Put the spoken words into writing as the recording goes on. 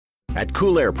At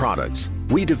Cool Air Products,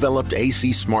 we developed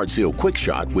AC Smart Seal Quick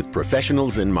Shot with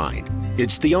professionals in mind.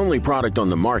 It's the only product on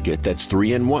the market that's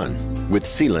 3-in-1, with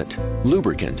sealant,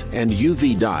 lubricant, and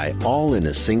UV dye all in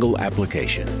a single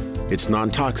application. It's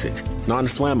non-toxic,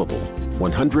 non-flammable,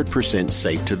 100%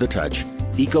 safe to the touch,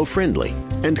 eco-friendly,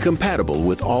 and compatible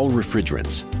with all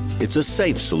refrigerants. It's a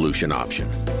safe solution option,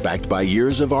 backed by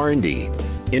years of R&D,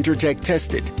 Intertech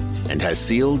tested, and has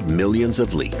sealed millions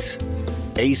of leaks.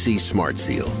 AC Smart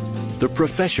Seal, the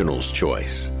professional's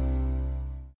choice.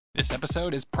 This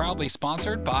episode is proudly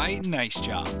sponsored by Nice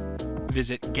Job.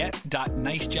 Visit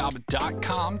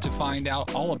get.nicejob.com to find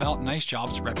out all about Nice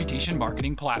Job's reputation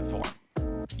marketing platform.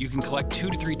 You can collect 2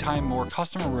 to 3 times more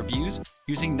customer reviews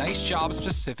using Nice Job's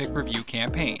specific review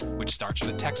campaign, which starts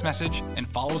with a text message and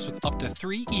follows with up to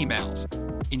 3 emails,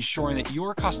 ensuring that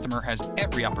your customer has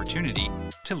every opportunity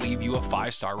to leave you a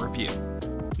 5-star review.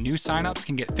 New signups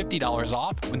can get $50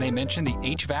 off when they mention the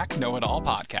HVAC Know-It-All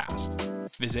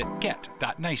podcast. Visit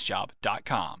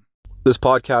get.nicejob.com. This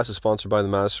podcast is sponsored by the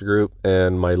Master Group,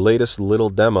 and my latest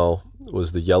little demo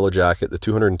was the Yellow Jacket, the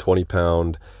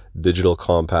 220-pound digital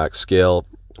compact scale.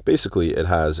 Basically, it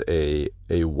has a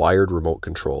wired remote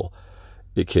control.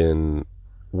 It can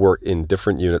work in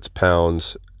different units,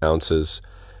 pounds, ounces,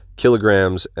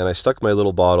 kilograms, and I stuck my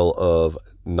little bottle of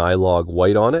Nylog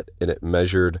White on it, and it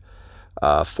measured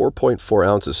 4.4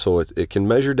 ounces. So it can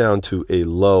measure down to a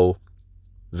low,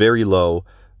 very low,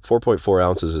 4.4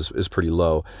 ounces is pretty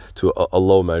low, to a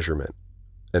low measurement,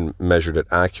 and measured it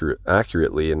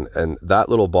accurately. And that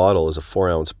little bottle is a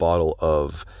 4-ounce bottle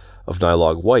of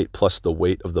Nylog White, plus the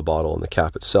weight of the bottle and the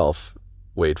cap itself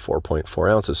weighed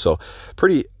 4.4 ounces. So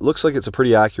looks like it's a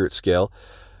pretty accurate scale.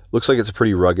 Looks like it's a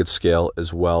pretty rugged scale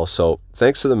as well. So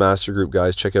thanks to the Master Group,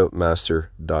 guys. Check out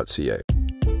master.ca.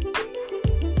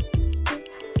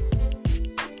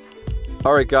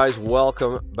 All right, guys,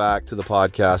 welcome back to the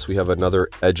podcast. We have another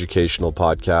educational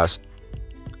podcast.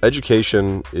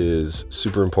 Education is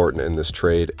super important in this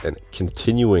trade, and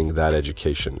continuing that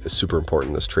education is super important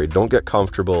in this trade. Don't get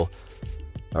comfortable,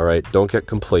 all right? Don't get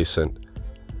complacent.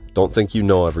 Don't think you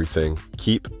know everything.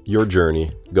 Keep your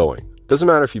journey going. Doesn't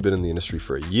matter if you've been in the industry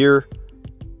for a year,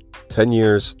 10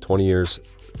 years, 20 years,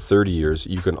 30 years.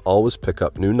 You can always pick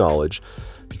up new knowledge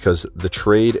because the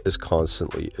trade is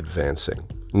constantly advancing.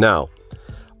 Now,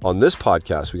 on this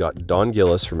podcast, we got Don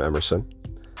Gillis from Emerson.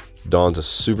 Don's a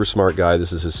super smart guy.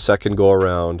 This is his second go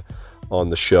around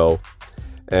on the show.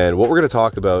 And what we're going to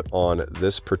talk about on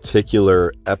this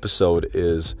particular episode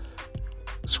is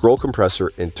scroll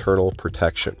compressor internal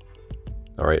protection.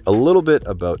 All right, a little bit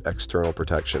about external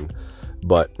protection,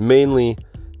 but mainly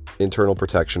internal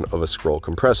protection of a scroll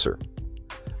compressor.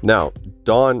 Now,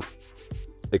 Don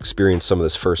experienced some of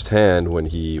this firsthand when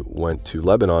he went to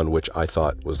Lebanon, which I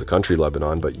thought was the country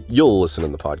Lebanon, but you'll listen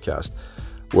in the podcast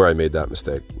where I made that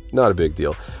mistake. Not a big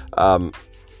deal.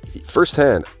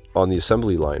 Firsthand on the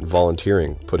assembly line,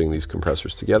 volunteering, putting these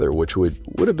compressors together, which would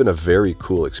have been a very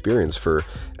cool experience for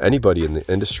anybody in the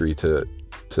industry to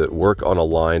work on a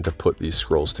line to put these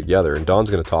scrolls together. And Don's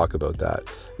going to talk about that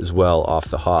as well off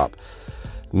the hop.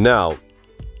 Now,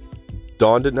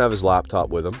 Don didn't have his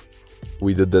laptop with him.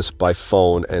 We did this by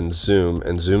phone and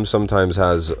Zoom sometimes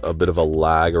has a bit of a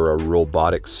lag or a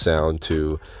robotic sound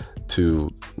to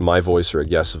my voice or a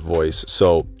guest's voice.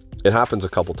 So it happens a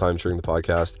couple times during the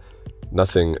podcast.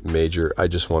 Nothing major. I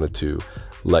just wanted to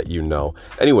let you know.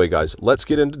 Anyway, guys, let's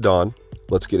get into Don.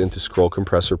 Let's get into scroll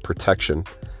compressor protection.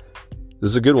 This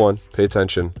is a good one. Pay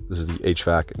attention. This is the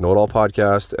HVAC Know-It-All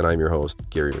podcast, and I'm your host,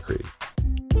 Gary McCready.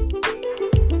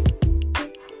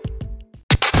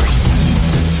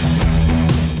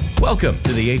 Welcome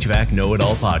to the HVAC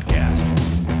Know-It-All podcast.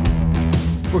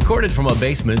 Recorded from a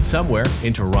basement somewhere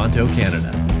in Toronto,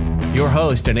 Canada. Your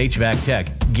host and HVAC tech,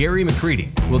 Gary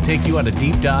McCready, will take you on a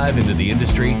deep dive into the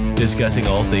industry, discussing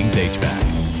all things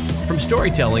HVAC. From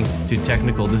storytelling to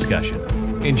technical discussion.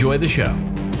 Enjoy the show.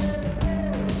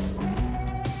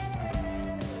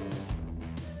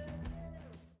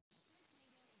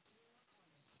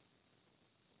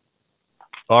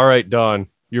 All right, Don,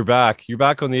 you're back. You're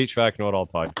back on the HVAC Know-It-All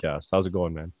podcast. How's it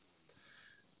going, man?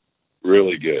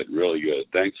 Really good, really good.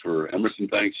 Thanks for Emerson.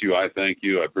 Thanks you. I thank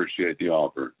you. I appreciate the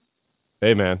offer.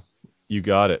 Hey, man, you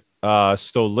got it.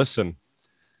 So listen,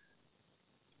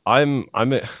 I'm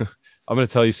going to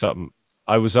tell you something.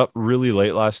 I was up really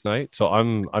late last night, so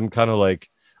I'm kind of like,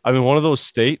 I'm in one of those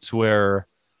states where,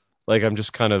 like, I'm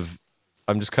just kind of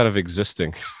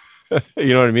existing.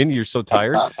 You know what I mean? You're so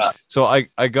tired. So I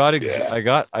got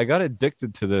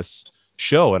addicted to this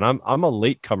show, and I'm a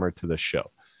latecomer to this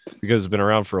show because it's been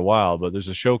around for a while. But there's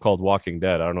a show called Walking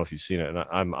Dead. I don't know if you've seen it, and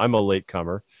I'm a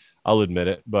latecomer. I'll admit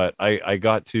it, but I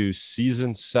got to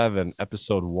season 7,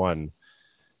 episode 1,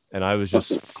 and I was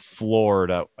just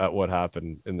floored at what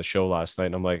happened in the show last night.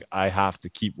 And I'm like, I have to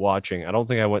keep watching. I don't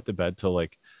think I went to bed till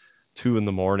like 2 in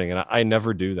the morning, and I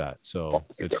never do that. So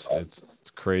it's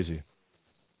crazy.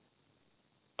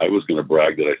 I was going to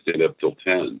brag that I stayed up till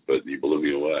 10, but you blew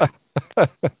me away.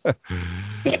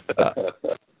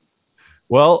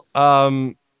 Well,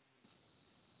 the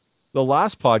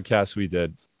last podcast we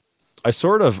did, I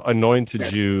sort of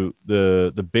anointed you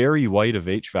the Barry White of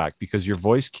HVAC because your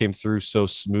voice came through so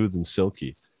smooth and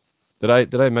silky. Did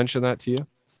I mention that to you?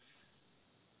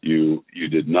 You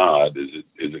did not. Is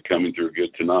it coming through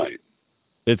good tonight?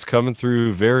 It's coming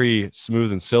through very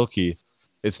smooth and silky.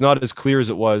 It's not as clear as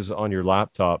it was on your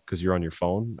laptop because you're on your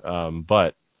phone,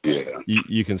 but yeah,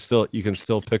 you can still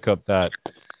pick up that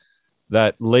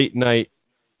late night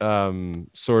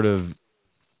sort of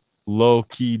low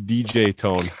key DJ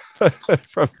tone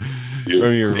from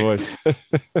your voice.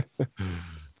 I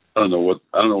don't know where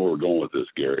we're going with this,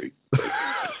 Gary.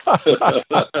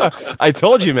 I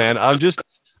told you, man. I'm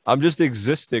just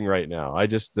existing right now.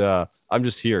 I'm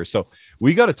just here. So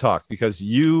we got to talk because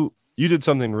you did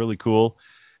something really cool,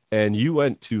 and you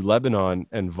went to Lebanon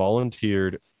and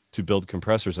volunteered to build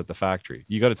compressors at the factory.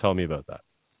 You got to tell me about that.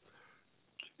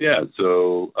 Yeah.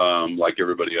 So like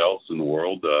everybody else in the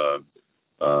world,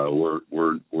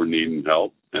 we're needing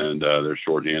help, and they're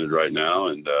shorthanded right now,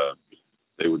 and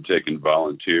they were taking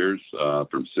volunteers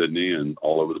from Sydney and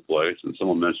all over the place. And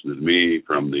someone mentioned to me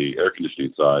from the air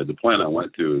conditioning side, the plant I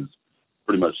went to is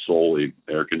pretty much solely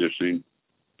air conditioning,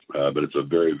 but it's a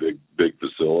very big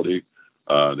facility.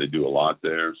 They do a lot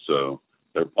there, so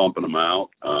they're pumping them out.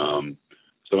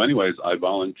 So anyways, I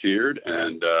volunteered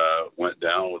and went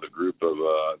down with a group of,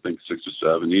 I think 6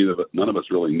 or 7. None of us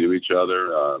really knew each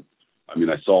other. I mean,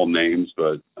 I saw names,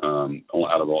 but out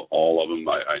of all of them,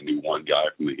 I knew one guy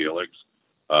from the Helix.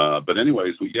 But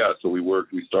anyways, we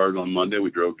started on Monday.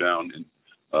 We drove down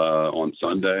on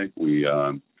Sunday.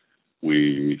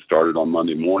 We started on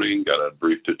Monday morning, got a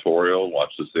brief tutorial,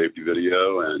 watched the safety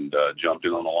video, and jumped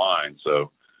in on the line.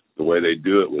 So the way they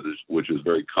do it, which is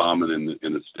very common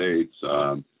in the States,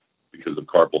 because of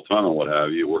carpal tunnel, what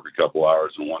have you, work a couple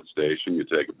hours in one station, you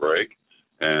take a break,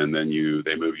 and then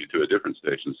they move you to a different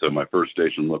station. So my first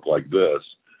station looked like this.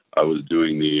 I was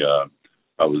doing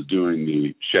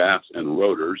the shafts and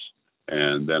rotors,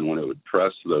 and then when it would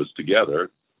press those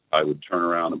together, I would turn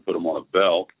around and put them on a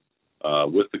belt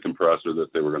with the compressor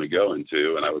that they were going to go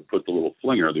into, and I would put the little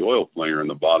flinger, the oil flinger, in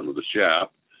the bottom of the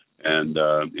shaft, and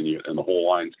the whole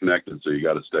line's connected, so you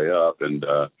got to stay up,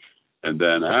 and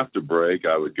then after break,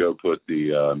 I would go put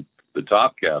the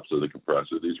top caps of the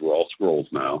compressor. These were all scrolls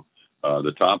now.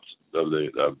 The tops of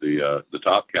the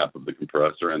top cap of the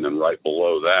compressor, and then right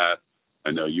below that, I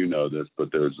know you know this,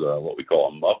 but there's what we call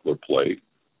a muffler plate,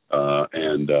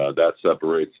 and that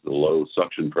separates the low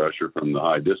suction pressure from the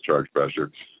high discharge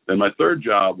pressure. Then my third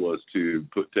job was to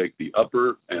take the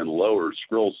upper and lower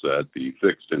scroll set, the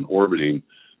fixed and orbiting,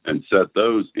 and set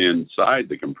those inside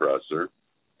the compressor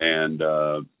and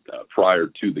prior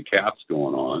to the caps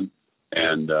going on.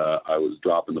 And I was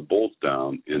dropping the bolts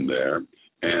down in there.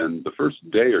 And the first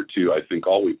day or two, I think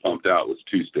all we pumped out was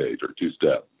two-stage or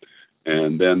two-step.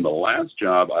 And then the last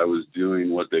job, I was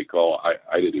doing what they call,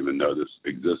 I didn't even know this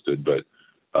existed, but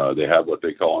they have what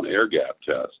they call an air gap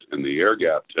test. And the air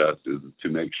gap test is to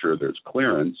make sure there's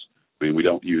clearance. I mean, we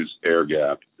don't use air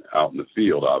gap out in the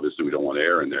field. Obviously, we don't want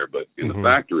air in there. But in the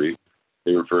factory,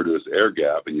 they refer to it as air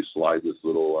gap, and you slide this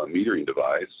little metering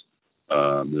device.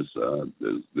 And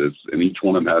each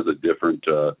one of them has a different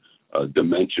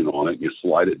dimension on it. You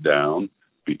slide it down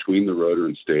between the rotor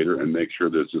and stator and make sure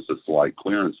there's just a slight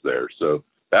clearance there. So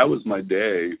that was my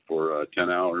day for 10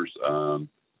 hours.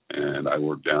 And I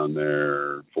worked down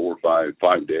there 4 or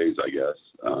 5 days, I guess.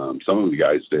 Some of the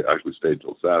guys actually stayed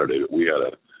till Saturday, but we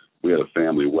had a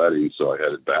family wedding, so I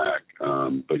headed back.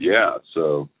 But yeah,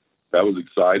 so that was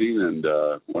exciting. And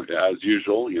as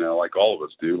usual, like all of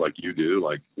us do, like you do,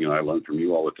 I learned from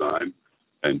you all the time,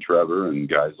 and Trevor and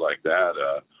guys like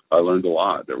that. I learned a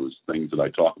lot. There was things that I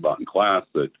talk about in class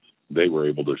that they were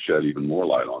able to shed even more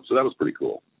light on. So that was pretty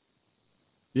cool.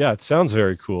 Yeah, it sounds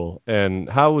very cool. And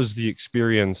how was the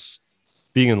experience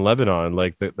being in Lebanon?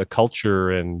 Like the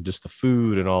culture and just the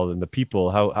food and all, and the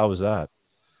people, how was that?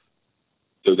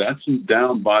 So that's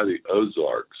down by the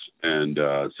Ozarks. And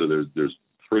so there's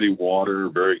pretty water,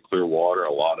 very clear water,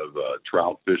 a lot of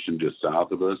trout fishing just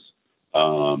south of us.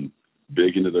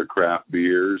 Big into their craft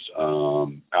beers.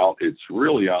 It's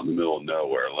really out in the middle of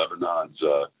nowhere. Lebanon's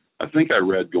I think I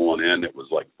read going in it was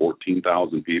like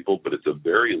 14,000 people, but it's a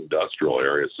very industrial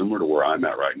area, similar to where I'm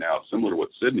at right now, similar to what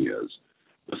Sydney is.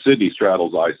 But Sydney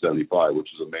straddles I-75,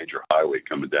 which is a major highway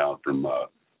coming down from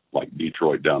like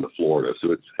Detroit down to Florida,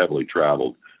 so it's heavily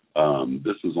traveled.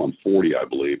 This is on 40, I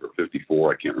believe, or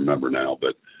 54, I can't remember now.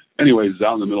 But anyways, it's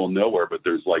out in the middle of nowhere, but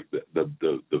there's like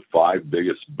the 5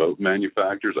 biggest boat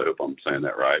manufacturers, I hope I'm saying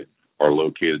that right, are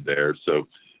located there. So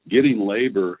getting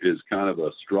labor is kind of a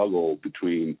struggle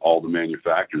between all the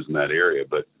manufacturers in that area,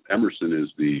 but Emerson is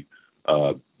the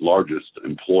largest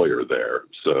employer there.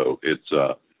 So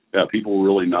it's, yeah, people were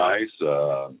really nice,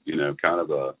 you know, kind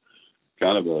of a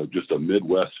just a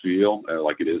Midwest feel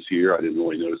like it is here. I didn't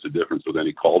really notice a difference with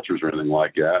any cultures or anything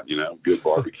like that. You know, good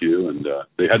barbecue, and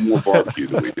they had more barbecue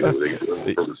than we do. They do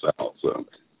it further south. So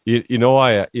you know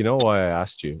why I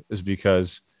asked you is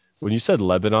because when you said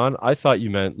Lebanon, I thought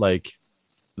you meant like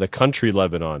the country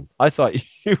Lebanon. I thought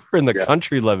you were in the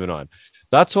country Lebanon.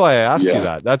 That's why I asked you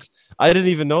that. I didn't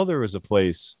even know there was a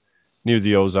place near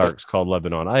the Ozarks called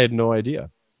Lebanon. I had no idea.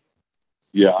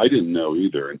 Yeah, I didn't know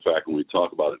either. In fact, when we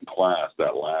talk about it in class,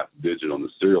 that last digit on the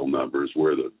serial number is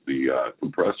where the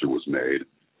compressor was made.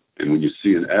 And when you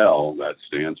see an L, that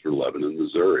stands for Lebanon,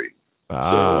 Missouri.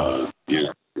 So,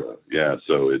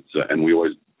 so it's, and we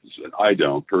always, I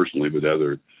don't personally, but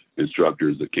other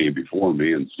instructors that came before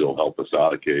me and still help us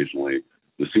out occasionally,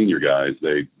 the senior guys,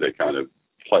 they kind of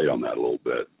play on that a little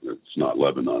bit. It's not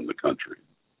Lebanon, the country.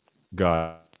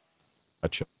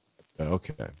 Gotcha.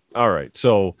 Okay. All right.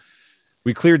 So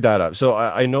we cleared that up. So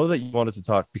I know that you wanted to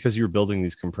talk, because you were building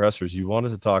these compressors, you wanted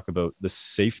to talk about the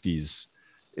safeties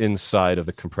inside of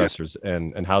the compressors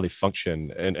and how they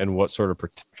function and what sort of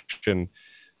protection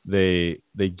they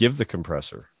give the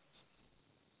compressor.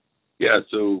 Yeah,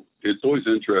 so it's always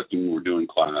interesting when we're doing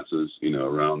classes, you know,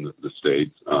 around the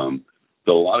States. So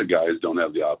a lot of guys don't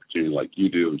have the opportunity like you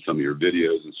do in some of your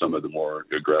videos and some of the more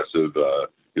aggressive,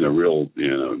 real,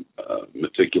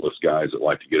 meticulous guys that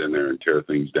like to get in there and tear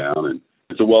things down. And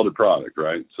it's a welded product,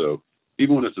 right? So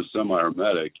even when it's a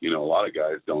semi-hermetic, you know, a lot of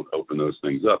guys don't open those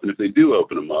things up. And if they do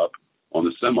open them up on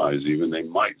the semis even, they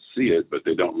might see it, but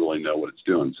they don't really know what it's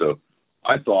doing. So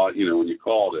I thought, you know, when you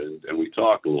called and we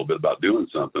talked a little bit about doing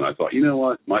something, I thought, you know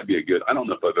what, might be a good, I don't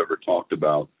know if I've ever talked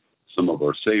about some of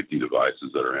our safety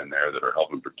devices that are in there that are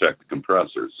helping protect the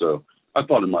compressors. So I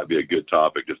thought it might be a good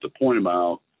topic just to point them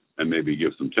out and maybe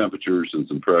give some temperatures and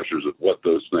some pressures of what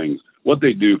those things, what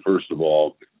they do, first of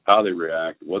all, how they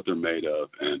react, what they're made of,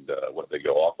 and what they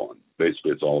go off on. Basically,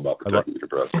 it's all about protecting the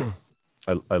compressor.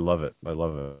 I love it. I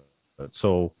love it.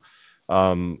 So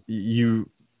you,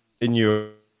 in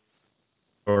your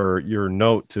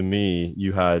note to me,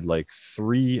 you had like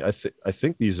 3, I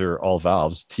think these are all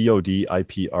valves, TOD,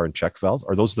 IPR, and check valve.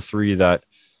 Are those the 3 that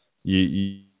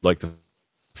you like to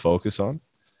focus on?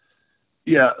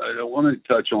 Yeah, I want to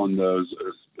touch on those.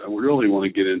 I really want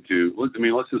to get into, let's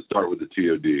just start with the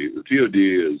TOD. The TOD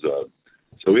is,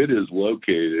 so it is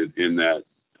located in that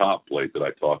top plate that I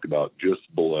talked about, just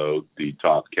below the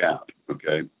top cap,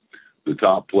 okay? The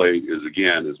top plate is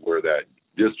where that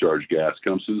discharge gas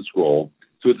comes through the scroll.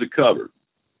 So it's a cover.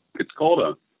 It's called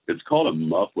a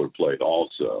muffler plate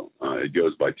also. It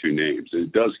goes by 2 names.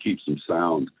 It does keep some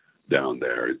sound down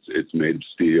there. It's made of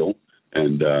steel.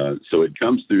 And so it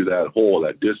comes through that hole,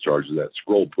 that discharge, that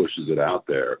scroll pushes it out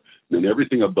there. And then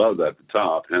everything above that, the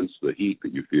top, hence the heat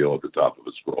that you feel at the top of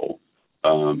a scroll,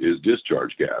 is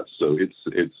discharge gas. So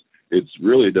it's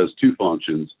really, it does 2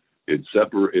 functions. It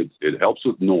helps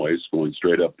with noise going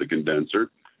straight up the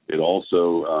condenser. It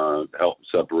also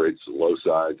separates low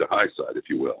side to high side, if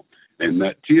you will. And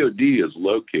that TOD is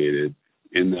located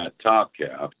in that top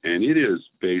cap, and it is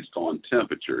based on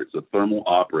temperature. It's a thermal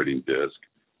operating disc.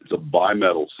 It's a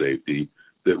bimetal safety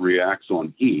that reacts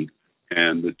on heat,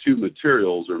 and the 2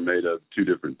 materials are made of 2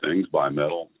 different things,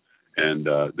 bimetal, and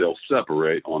they'll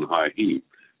separate on high heat.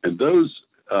 And those,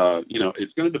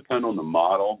 it's going to depend on the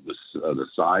model, the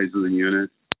size of the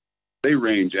unit. They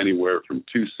range anywhere from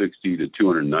 260 to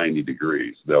 290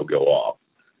 degrees. They'll go off.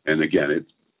 And again,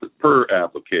 it's per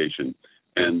application.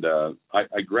 And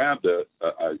I grabbed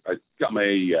I got my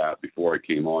AE app before I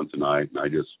came on tonight, and I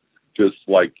just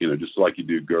like you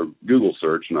do Google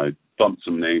search, and I thumped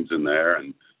some names in there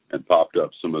and popped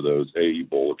up some of those AE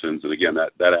bulletins. And again,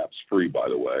 that app's free, by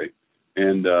the way.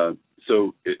 And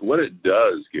so what it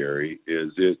does, Gary,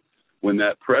 is when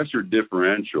that pressure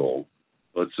differential,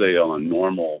 let's say on a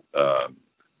normal,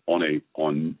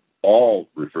 on all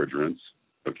refrigerants,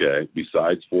 okay,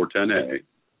 besides 410A,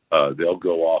 they'll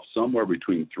go off somewhere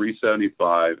between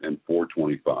 375 and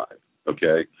 425,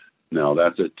 okay? Now,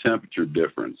 that's a temperature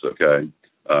difference, okay?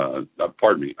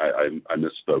 Pardon me, I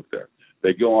misspoke there.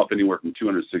 they go off anywhere from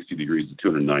 260 degrees to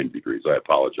 290 degrees. I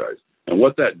apologize. And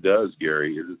what that does,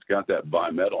 Gary, is it's got that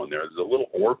bimetal in there. There's a little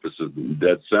orifice in the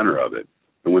dead center of it.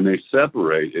 And when they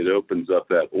separate, it opens up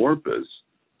that orifice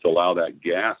to allow that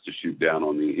gas to shoot down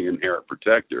on the inherent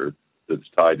protector that's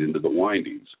tied into the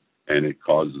windings. And it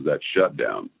causes that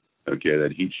shutdown. Okay,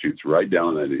 that heat shoots right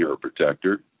down that inherent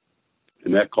protector,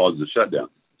 and that causes a shutdown.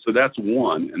 So that's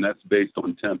one, and that's based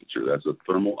on temperature. That's a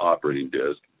thermal operating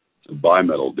disk. It's a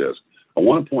bimetal disk. I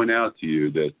want to point out to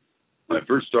you that when I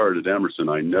first started at Emerson,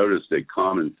 I noticed a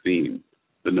common theme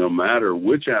that no matter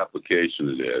which application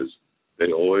it is,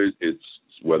 they always, it's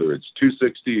whether it's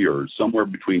 260 or somewhere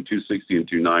between 260 and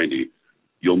 290,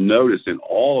 you'll notice in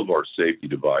all of our safety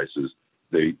devices,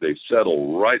 they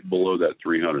settle right below that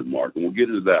 300 mark. And we'll get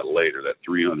into that later, that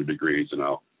 300 degrees, and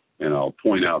I'll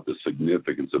point out the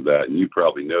significance of that. And you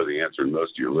probably know the answer, and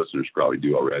most of your listeners probably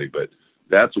do already, but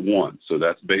that's one. So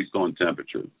that's based on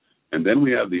temperature. And then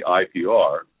we have the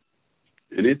IPR,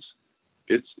 and it's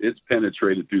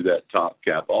penetrated through that top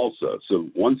cap also. So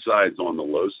one side's on the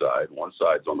low side, one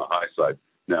side's on the high side.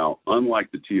 Now,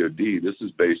 unlike the TOD, this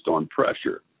is based on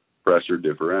pressure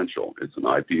differential. It's an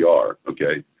IPR,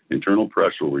 okay? Internal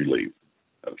pressure relief,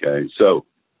 okay? So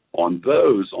on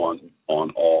those, on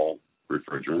all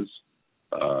refrigerants,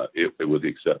 with the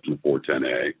exception of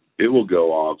 410A, it will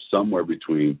go off somewhere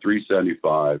between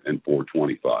 375 and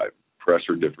 425,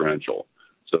 pressure differential.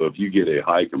 So if you get a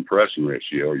high compression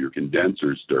ratio, or your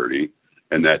condenser's dirty,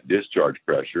 and that discharge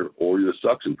pressure or your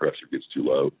suction pressure gets too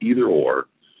low, either or,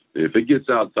 if it gets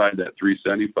outside that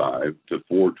 375 to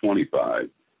 425,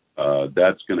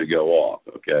 that's going to go off,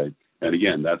 okay? And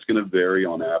again, that's going to vary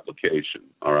on application,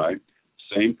 all right?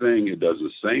 Same thing, it does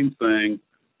the same thing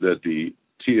that the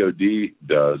TOD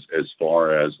does as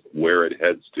far as where it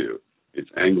heads to.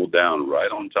 It's angled down right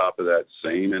on top of that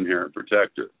same inherent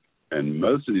protector. And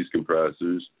most of these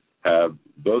compressors have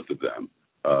both of them.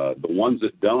 The ones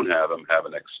that don't have them have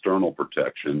an external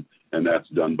protection, and that's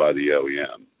done by the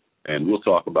OEM. And we'll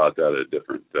talk about that at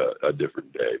a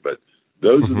different day. But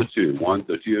those are the two. One,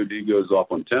 the TOD goes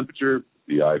off on temperature.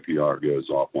 The IPR goes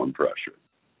off on pressure.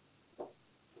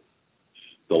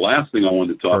 The last thing I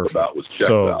wanted to talk about was check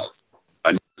valves.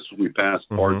 I noticed we pass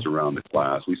parts around the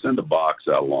class. We send a box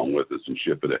out along with us and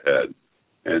ship it ahead.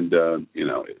 And,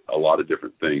 a lot of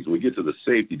different things. When we get to the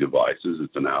safety devices,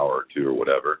 it's an hour or two or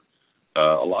whatever.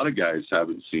 A lot of guys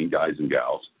guys and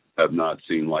gals have not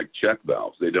seen like check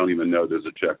valves. They don't even know there's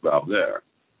a check valve there.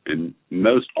 In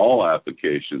most all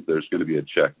applications, there's going to be a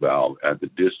check valve at the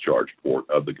discharge port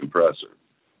of the compressor.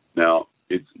 Now,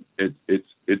 it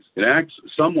acts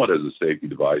somewhat as a safety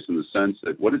device in the sense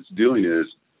that what it's doing is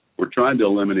we're trying to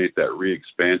eliminate that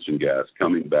re-expansion gas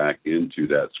coming back into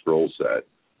that scroll set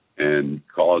and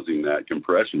causing that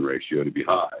compression ratio to be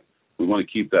high. We want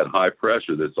to keep that high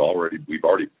pressure we've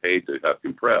already paid to have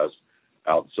compressed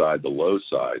outside the low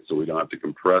side, so we don't have to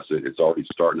compress it. It's already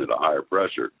starting at a higher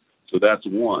pressure. So that's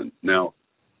one. Now,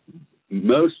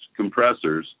 most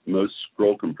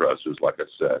scroll compressors, like I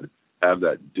said, have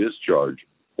that discharge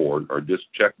port or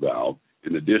check valve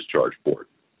in the discharge port.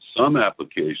 Some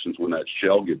applications, when that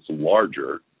shell gets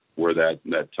larger, where that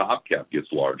top cap gets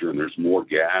larger and there's more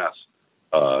gas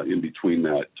in between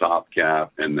that top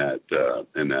cap and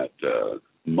that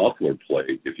muffler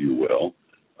plate, if you will,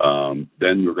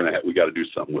 then we got to do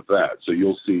something with that. So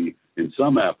you'll see in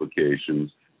some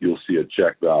applications, you'll see a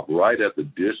check valve right at the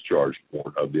discharge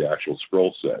port of the actual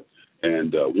scroll set.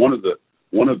 And one of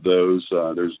those,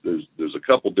 there's a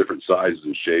couple different sizes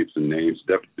and shapes and names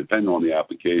depending on the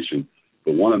application.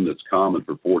 But one of them that's common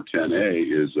for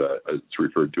 410A is it's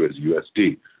referred to as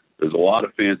USD. There's a lot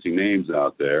of fancy names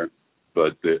out there,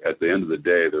 but at the end of the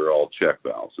day, they're all check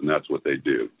valves, and that's what they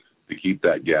do to keep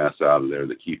that gas out of there,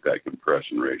 to keep that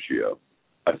compression ratio.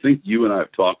 I think you and I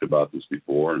have talked about this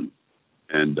before,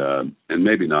 and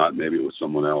maybe not, maybe it was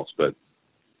someone else, but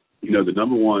the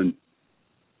number one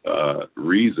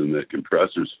reason that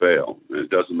compressors fail, and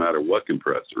it doesn't matter what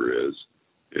compressor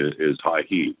is high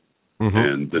heat.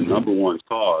 And the number one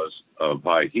cause of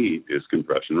high heat is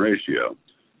compression ratio.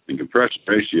 And compression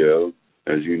ratio,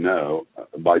 as you know,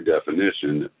 by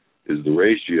definition, is the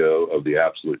ratio of the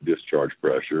absolute discharge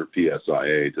pressure,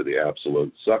 PSIA, to the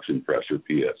absolute suction pressure,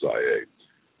 PSIA.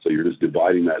 So you're just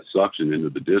dividing that suction into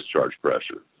the discharge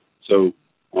pressure. So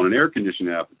on an air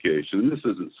conditioning application, and this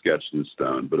isn't sketched in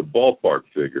stone, but a ballpark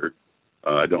figure,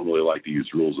 I don't really like to use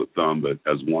rules of thumb, but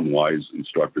as one wise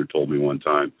instructor told me one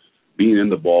time, being in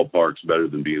the ballpark is better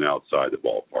than being outside the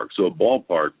ballpark. So a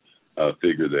ballpark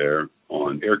figure there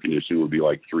on air conditioning would be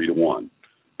like 3 to 1.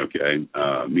 Okay,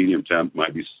 medium temp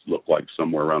might look like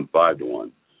somewhere around 5 to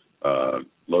 1.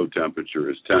 low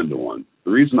temperature is 10 to 1.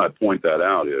 The reason I point that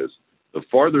out is the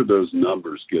farther those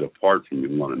numbers get apart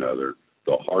from one another,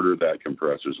 the harder that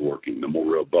compressor is working, the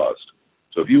more robust.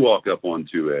 So if you walk up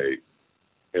onto a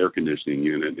air conditioning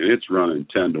unit and it's running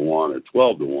 10 to 1 or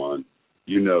 12 to 1,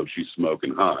 you know she's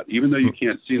smoking hot. Even though you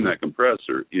can't see in that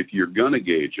compressor, if you're going to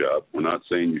gauge up, we're not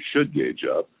saying you should gauge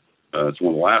up. It's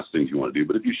one of the last things you want to do.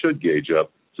 But if you should gauge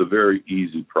up, it's a very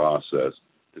easy process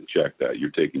to check that. You're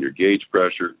taking your gauge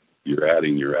pressure, you're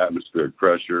adding your atmospheric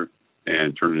pressure,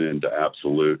 and turning it into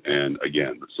absolute. And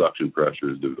again, the suction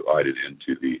pressure is divided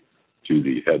into the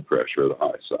head pressure, the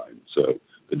high side, so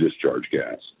the discharge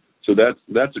gas. So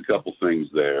that's a couple things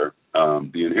there.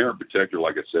 The inherent protector,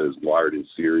 like I said, is wired in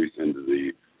series into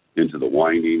the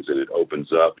windings, and it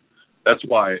opens up. That's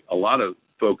why a lot of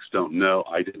folks don't know.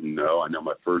 I didn't know. I know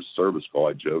my first service call,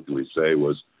 I jokingly say,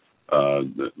 was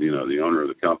the owner of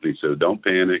the company said, "Don't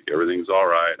panic, everything's all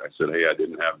right." I said, "Hey, I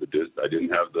didn't have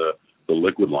the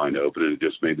liquid line open, and it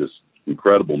just made this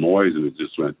incredible noise, and it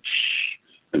just went shh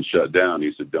and shut down."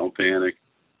 He said, "Don't panic."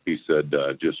 He said,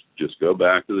 just go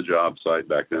back to the job site.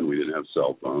 Back then we didn't have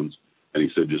cell phones. And he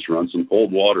said, just run some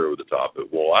cold water over the top of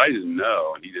it. Well, I didn't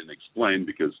know, and he didn't explain,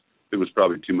 because it was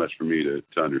probably too much for me to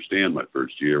understand my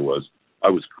first year. Was I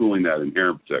was cooling that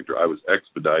inherent protector. I was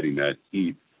expediting that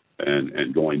heat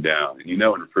and going down. And in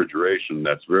refrigeration,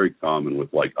 that's very common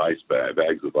with like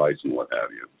bags of ice and what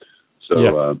have you.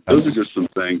 So those are just some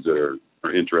things that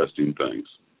are interesting things.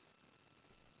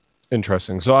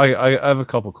 Interesting. So I have a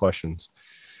couple questions.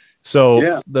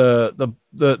 So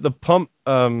the pump,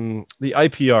 the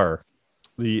IPR,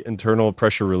 the internal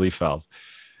pressure relief valve,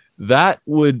 that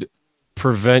would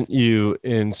prevent you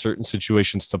in certain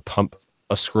situations to pump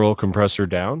a scroll compressor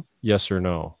down? Yes or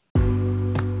no?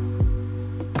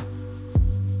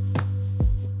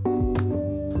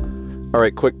 All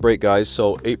right, quick break, guys.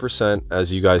 So 8%,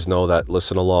 as you guys know that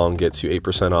listen along, gets you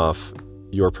 8% off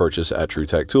your purchase at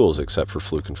TruTech Tools, except for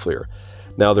Fluke and FLIR.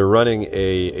 Now they're running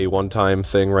a one-time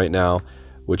thing right now,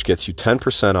 which gets you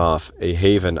 10% off a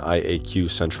Haven IAQ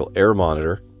central air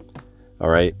monitor. All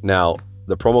right. Now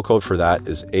the promo code for that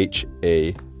is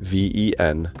HAVEN10,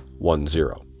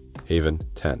 Haven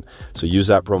 10. So use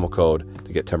that promo code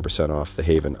to get 10% off the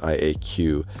Haven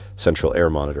IAQ central air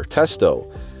monitor. Testo.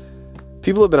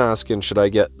 People have been asking, should I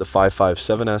get the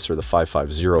 557S or the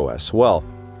 550S? Well,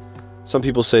 some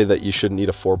people say that you shouldn't need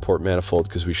a 4-port manifold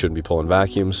because we shouldn't be pulling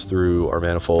vacuums through our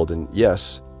manifold. And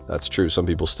yes, that's true. Some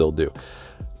people still do.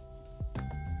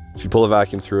 If you pull a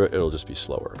vacuum through it, it'll just be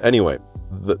slower. Anyway,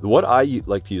 what I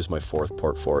like to use my 4th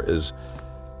port for is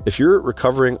if you're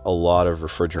recovering a lot of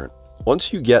refrigerant,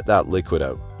 once you get that liquid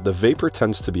out, the vapor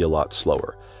tends to be a lot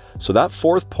slower. So that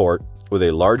 4th port with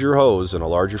a larger hose and a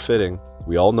larger fitting,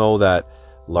 we all know that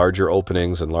larger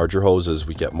openings and larger hoses,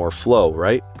 we get more flow,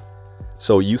 right?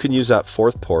 So you can use that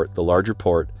 4th port, the larger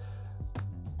port,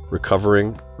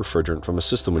 recovering refrigerant from a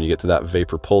system when you get to that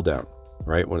vapor pull down,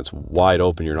 right? When it's wide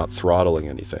open, you're not throttling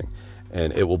anything,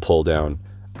 and it will pull down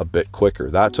a bit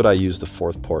quicker. That's what I use the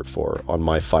 4th port for on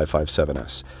my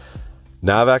 557S.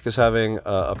 Navac is having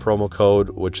a promo code,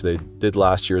 which they did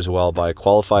last year as well. Buy a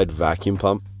qualified vacuum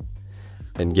pump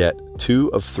and get 2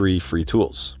 of 3 free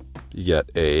tools. You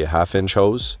get a 1/2-inch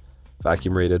hose,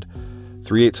 vacuum rated,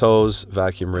 3/8 hose,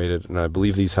 vacuum rated, and I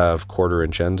believe these have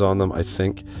 1/4-inch ends on them, I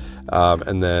think,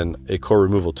 and then a core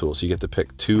removal tool. So you get to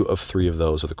pick 2 of 3 of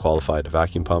those with a qualified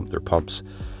vacuum pump. They're pumps.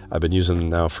 I've been using them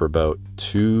now for about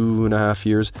 2.5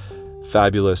 years.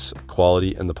 Fabulous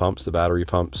quality in the pumps. The battery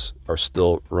pumps are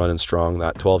still running strong.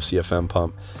 That 12 CFM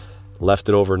pump, left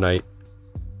it overnight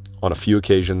on a few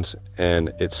occasions,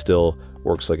 and it still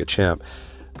works like a champ.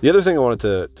 The other thing I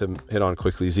wanted to hit on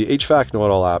quickly is the HVAC Know It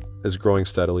All app is growing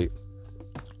steadily.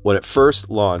 When it first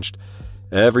launched,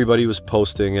 everybody was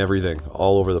posting everything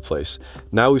all over the place.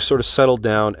 Now we've sort of settled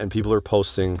down, and people are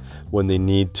posting when they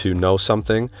need to know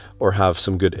something or have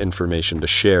some good information to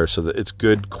share, so that it's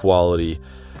good quality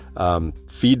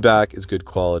feedback, is good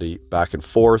quality back and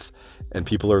forth, and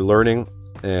people are learning.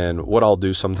 And what I'll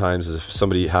do sometimes is if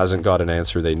somebody hasn't got an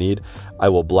answer they need, I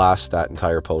will blast that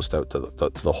entire post out to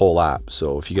the whole app.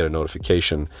 So if you get a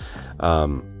notification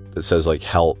that says like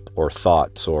help or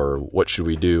thoughts or what should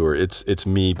we do, or it's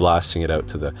me blasting it out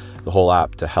to the whole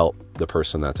app to help the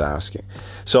person that's asking.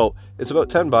 So it's about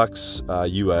 $10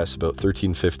 US, about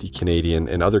 $13.50 Canadian.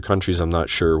 In other countries, I'm not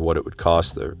sure what it would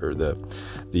cost, or the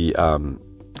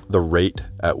rate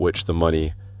at which the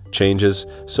money changes.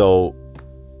 So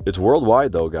it's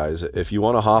worldwide though, guys. If you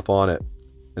want to hop on it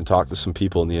and talk to some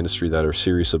people in the industry that are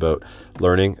serious about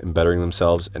learning and bettering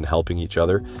themselves and helping each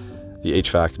other, the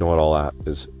HVAC Know It All app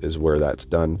is where that's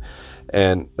done.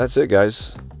 And that's it,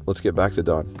 guys. Let's get back to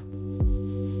Don.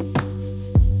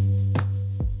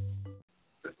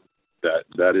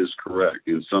 That is correct.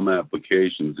 In some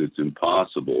applications, it's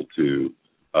impossible to.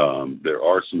 There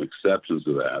are some exceptions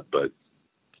to that, but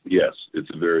yes, it's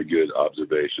a very good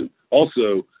observation.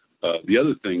 Also, the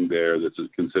other thing there that's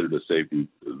considered a safety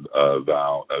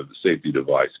valve, a safety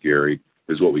device, Gary,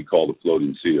 is what we call the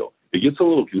floating seal. It gets a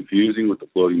little confusing with the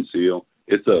floating seal.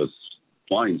 It's a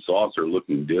flying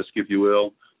saucer-looking disc, if you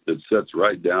will, that sits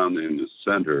right down in the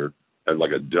center,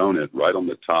 like a donut, right on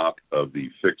the top of the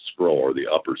fixed scroll or the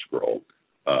upper scroll,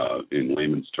 in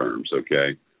layman's terms.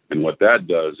 Okay, and what that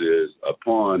does is,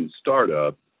 upon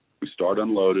startup, we start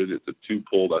unloaded. It's a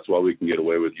 2-pull. That's why we can get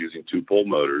away with using 2-pull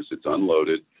motors. It's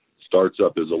unloaded, starts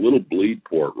up. There's a little bleed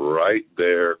port right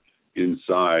there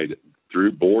inside,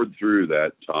 bored through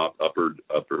that top upper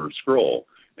scroll,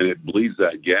 and it bleeds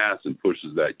that gas and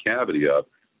pushes that cavity up.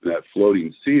 And that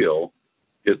floating seal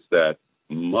hits that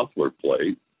muffler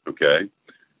plate, okay,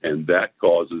 and that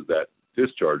causes that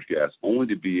discharge gas only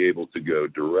to be able to go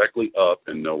directly up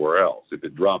and nowhere else. If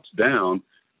it drops down,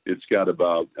 it's got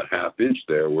about a ½ inch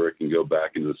there where it can go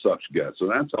back into the suction gas. So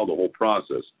that's how the whole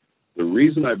process. The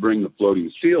reason I bring the floating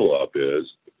seal up is,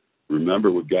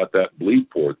 remember, we've got that bleed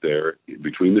port there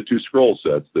between the 2 scroll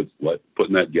sets that's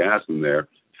putting that gas in there,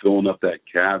 filling up that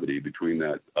cavity between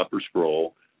that upper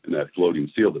scroll and that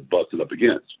floating seal that butts it up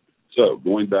against. So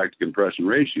going back to compression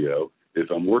ratio, if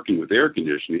I'm working with air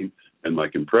conditioning and my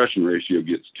compression ratio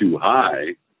gets too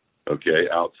high, okay,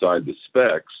 outside the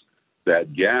specs,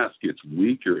 that gas gets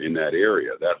weaker in that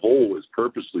area. That hole was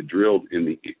purposely drilled in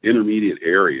the intermediate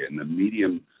area, in the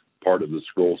medium part of the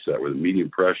scroll set where the medium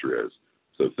pressure is.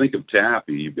 So think of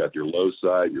taffy. You've got your low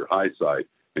side, your high side,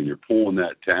 and you're pulling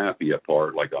that taffy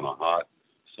apart like on a hot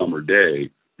summer day.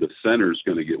 The center is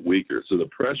going to get weaker. So the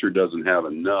pressure doesn't have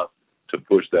enough to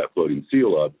push that floating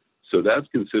seal up. So that's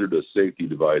considered a safety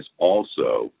device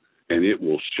also, and it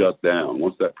will shut down.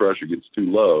 Once that pressure gets too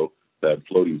low, that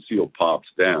floating seal pops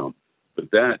down.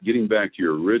 But that, getting back to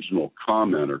your original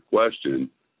comment or question,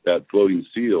 that floating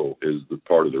seal is the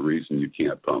part of the reason you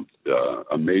can't pump,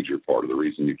 a major part of the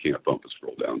reason you can't pump a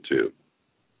scroll down too.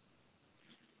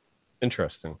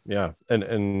 Interesting. Yeah.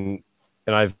 And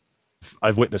I've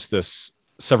witnessed this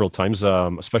several times,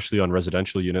 especially on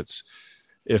residential units.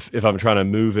 If I'm trying to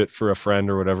move it for a friend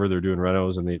or whatever, they're doing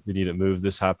renos and they need it moved.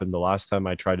 This happened the last time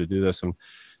I tried to do this. I'm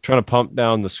trying to pump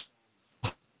down the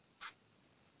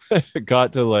it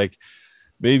got to like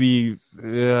maybe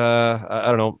I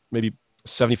don't know, maybe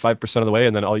 75% of the way,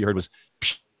 and then all you heard was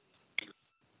psh,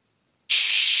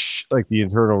 psh, like the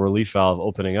internal relief valve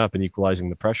opening up and equalizing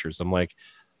the pressures. I'm like,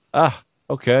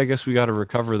 okay, I guess we got to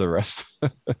recover the rest.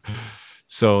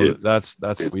 So yeah, that's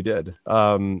what we did.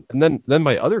 And then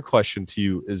my other question to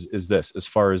you is this: as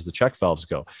far as the check valves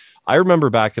go, I remember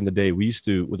back in the day we used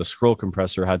to, with a scroll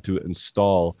compressor, had to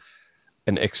install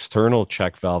an external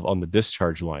check valve on the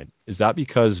discharge line. Is that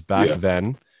because back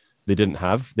then they didn't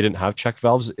have check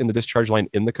valves in the discharge line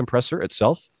in the compressor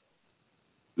itself?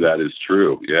 That is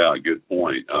true. Yeah, good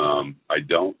point.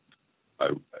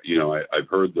 I've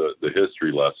heard the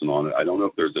history lesson on it. I don't know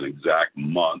if there's an exact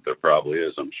month. There probably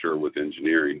is, I'm sure, with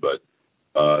engineering, but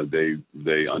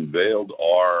they unveiled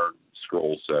our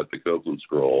scroll set, the Copeland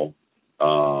scroll,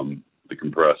 the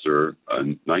compressor,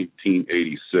 in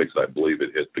 1986. I believe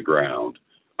it hit the ground.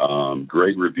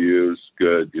 Great reviews,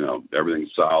 good.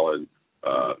 Everything's solid,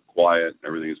 quiet.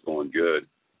 Everything's going good.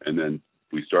 And then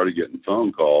we started getting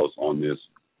phone calls on this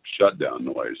shutdown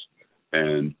noise.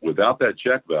 And without that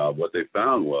check valve, what they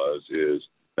found is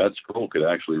that scroll could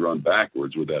actually run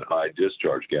backwards with that high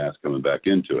discharge gas coming back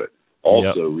into it.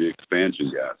 Also,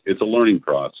 re-expansion gas. It's a learning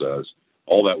process.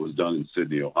 All that was done in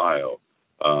Sydney, Ohio.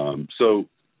 So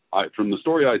from the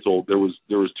story I told, there was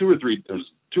two or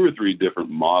three different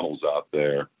models out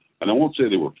there. And I won't say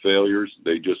they were failures.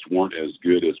 They just weren't as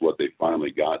good as what they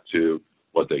finally got to.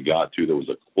 What they got to, there was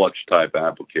a clutch type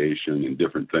application and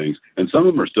different things. And some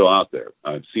of them are still out there.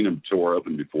 I've seen them tore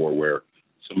open before, where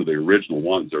some of the original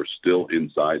ones are still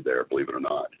inside there, believe it or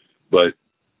not. But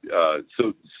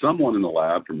so someone in the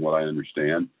lab, from what I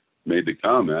understand, made the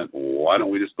comment, why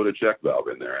don't we just put a check valve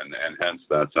in there? And hence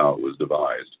that's how it was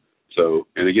devised. So,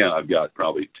 and again, I've got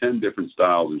probably 10 different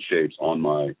styles and shapes on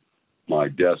my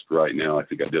desk right now. I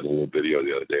think I did a little video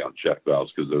the other day on check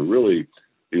valves, because they're really,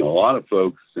 a lot of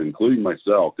folks, including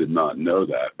myself, did not know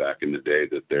that back in the day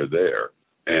that they're there.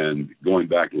 And going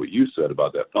back to what you said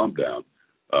about that pump down,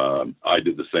 I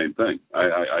did the same thing.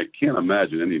 I can't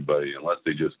imagine anybody, unless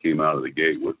they just came out of the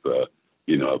gate with, a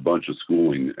bunch of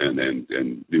schooling and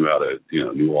knew how to,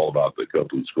 knew all about the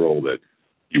Copeland scroll, that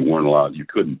you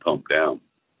couldn't pump down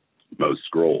most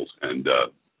scrolls. And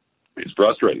it's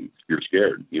frustrating. You're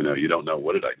scared. You don't know,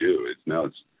 what did I do?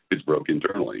 It's broke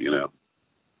internally,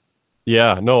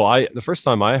 Yeah, no, the first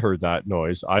time I heard that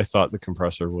noise, I thought the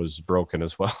compressor was broken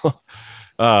as well.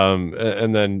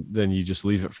 And then you just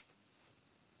leave it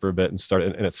for a bit and start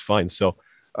it, and it's fine. So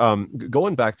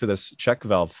going back to this check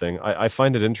valve thing, I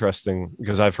find it interesting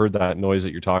because I've heard that noise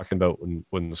that you're talking about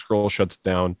when the scroll shuts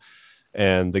down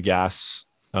and the gas,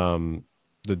 the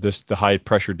high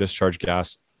pressure discharge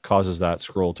gas causes that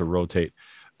scroll to rotate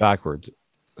backwards.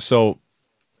 So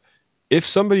if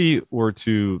somebody were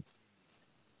to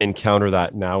encounter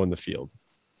that now in the field,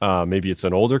 maybe it's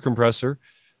an older compressor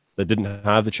that didn't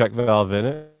have the check valve in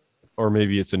it, or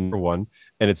maybe it's a newer one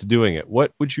and it's doing it.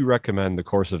 What would you recommend the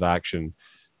course of action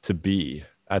to be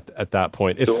at that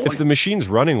point? If the machine's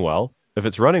running well, if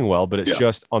it's running well, but it's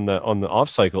just on the off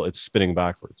cycle, it's spinning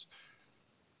backwards.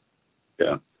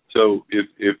 Yeah. So if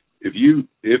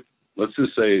let's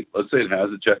say it has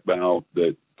a check valve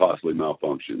that possibly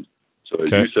malfunctioned. So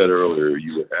as you said earlier,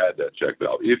 you would add that check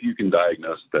valve if you can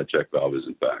diagnose that check valve is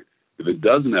in fact. If it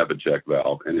doesn't have a check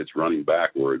valve and it's running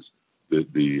backwards,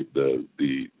 the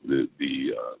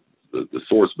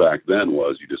source back then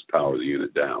was you just power the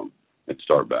unit down and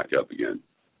start back up again.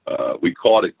 We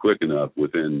caught it quick enough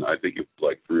within, I think it was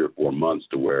like 3 or 4 months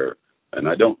to where, and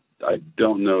I don't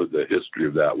know the history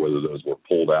of that, whether those were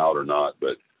pulled out or not,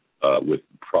 but with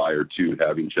prior to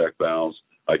having check valves,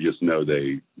 I just know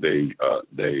they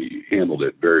handled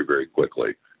it very, very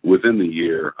quickly. Within the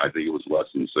year, I think it was less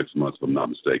than 6 months, if I'm not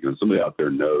mistaken. And somebody out there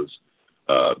knows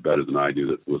better than I do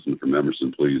that's listening from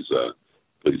Emerson, please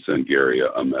send Gary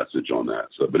a message on that.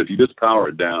 So, but if you just power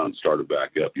it down and start it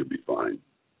back up, you'll be fine.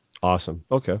 Awesome.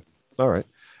 Okay. All right.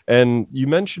 And you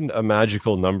mentioned a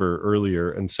magical number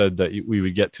earlier and said that we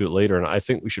would get to it later. And I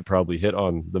think we should probably hit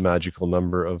on the magical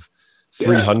number of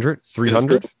 300. Yeah.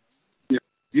 300?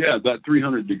 Yeah, that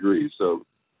 300 degrees. So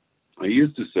I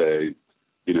used to say,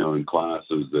 in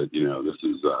classes that, this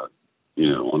is,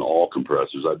 on all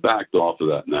compressors. I backed off of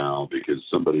that now because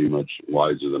somebody much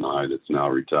wiser than I that's now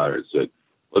retired said,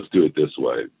 let's do it this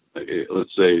way.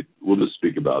 Let's say, we'll just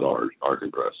speak about our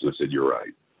compressor. And I said, you're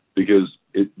right. Because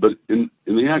but in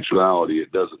the actuality,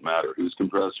 it doesn't matter whose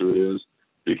compressor it is,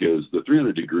 because the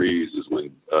 300 degrees is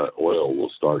when oil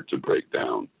will start to break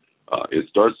down. It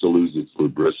starts to lose its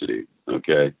lubricity.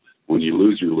 Okay. When you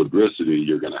lose your lubricity,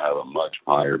 you're going to have a much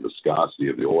higher viscosity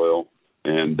of the oil.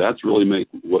 And that's really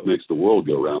what makes the world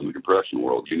go around, the compression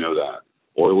world. You know that.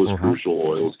 Oil is crucial.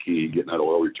 Oil is key. Getting that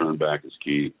oil return back is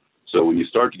key. So when you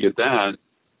start to get that,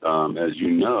 as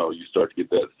you know, you start to get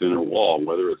that thinner wall,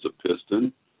 whether it's a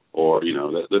piston or,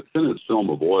 that thinnest film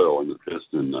of oil in the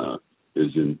piston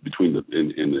is in between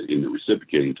in the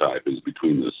reciprocating type is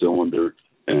between the cylinder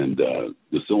and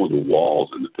the cylinder walls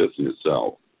and the piston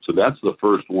itself. So that's the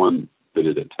first one that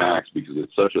it attacks because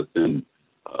it's such a thin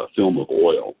film of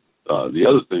oil. The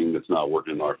other thing that's not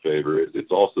working in our favor is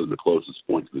it's also the closest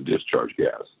point to the discharge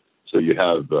gas. So you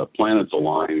have planets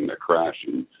aligning, they're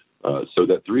crashing. So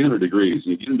that 300 degrees,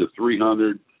 you get into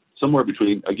 300, somewhere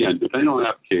between, again, depending on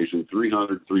application,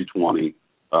 300, 320,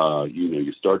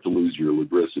 you start to lose your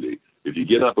lubricity. If you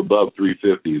get up above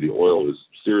 350, the oil is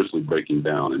seriously breaking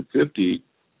down. And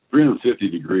 350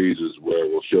 degrees is where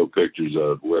we'll show pictures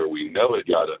of where we know it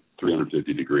got up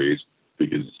 350 degrees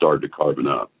because it started to carbon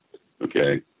up.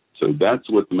 Okay, so that's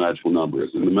what the magical number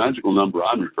is. And the magical number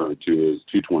I'm referring to is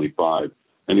 225.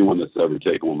 Anyone that's ever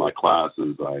taken one of my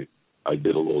classes, I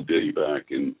did a little ditty back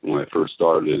when I first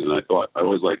started, and I thought I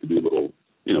always like to do a little,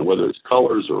 whether it's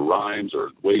colors or rhymes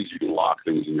or ways you can lock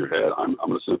things in your head. I'm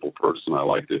a simple person.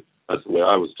 That's the way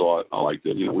I was taught. I like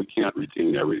to, we can't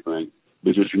retain everything,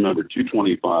 but just remember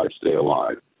 225, stay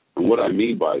alive. And what I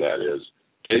mean by that is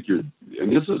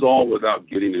and this is all without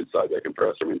getting inside that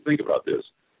compressor. I mean, think about this.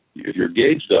 If you're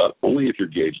gauged up, only if you're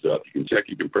gauged up, you can check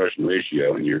your compression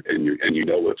ratio and you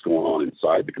know what's going on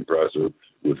inside the compressor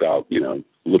without,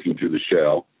 looking through the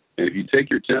shell. And if you take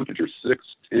your temperature 6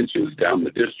 inches down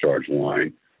the discharge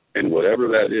line, and whatever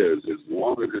that is, as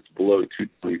long as it's below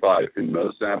 225 in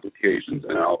most applications,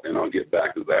 and I'll get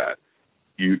back to that,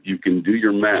 you can do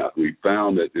your math. We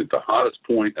found that at the hottest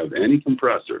point of any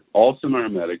compressor, all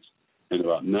semi-hermetics, and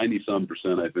about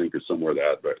 90-some%, I think, or somewhere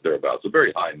thereabouts, a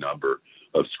very high number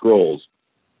of scrolls,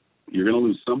 you're going to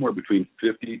lose somewhere between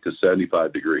 50 to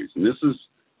 75 degrees. And this is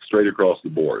straight across the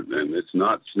board, and it's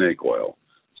not snake oil.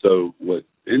 So what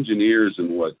engineers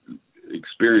and what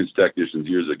experienced technicians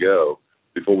years ago,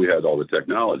 before we had all the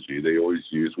technology, they always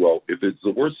used, well, if it's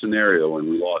the worst scenario and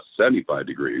we lost 75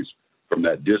 degrees from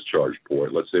that discharge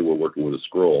port, let's say we're working with a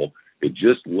scroll, it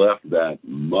just left that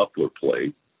muffler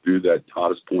plate through that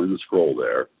hottest point in the scroll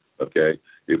there, okay?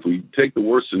 If we take the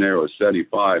worst scenario of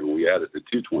 75 and we add it to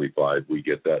 225, we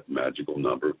get that magical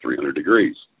number of 300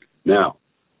 degrees. Now,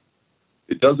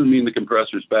 It doesn't mean the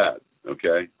compressor's bad.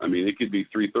 Okay. I mean, it could be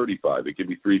 335. It could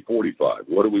be 345.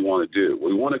 What do we want to do?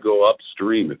 We want to go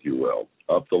upstream, if you will,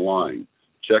 up the line.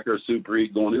 Check our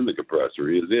superheat going in the compressor.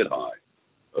 Is it high?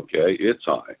 Okay. It's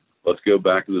high. Let's go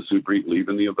back to the superheat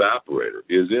leaving the evaporator.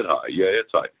 Is it high? Yeah,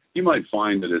 it's high. You might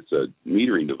find that it's a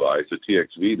metering device, a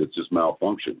TXV, that's just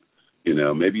malfunctioned. You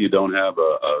know, maybe you don't have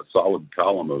a solid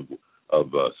column of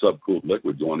subcooled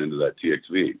liquid going into that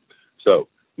TXV. So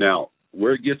now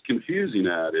where it gets confusing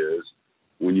at is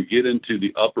when you get into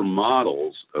the upper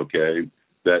models, okay,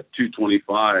 that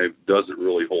 225 doesn't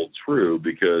really hold true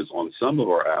because on some of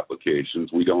our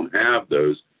applications, we don't have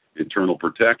those internal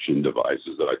protection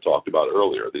devices that I talked about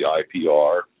earlier, the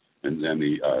IPR and then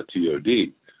the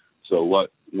TOD. So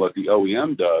what the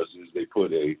OEM does is they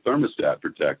put a thermostat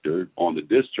protector on the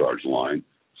discharge line,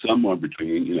 somewhere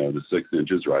between, you know, the 6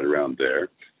 inches right around there.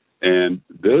 And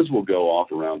those will go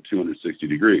off around 260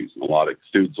 degrees. A lot of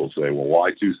students will say, well,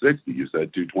 why 260? You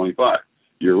said 225.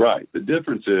 You're right. The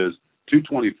difference is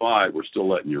 225, we're still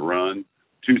letting you run.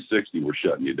 260, we're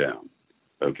shutting you down.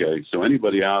 Okay, so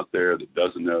anybody out there that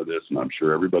doesn't know this, and I'm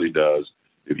sure everybody does,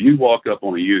 if you walk up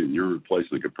on a unit and you're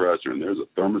replacing the compressor and there's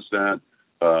a thermostat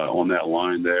on that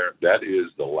line there, that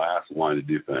is the last line of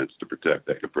defense to protect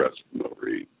that compressor from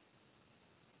overheating.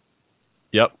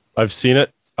 Yep, I've seen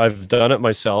it. I've done it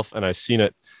myself, and I've seen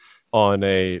it on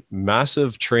a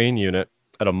massive train unit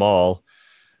at a mall.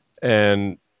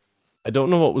 And I don't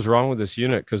know what was wrong with this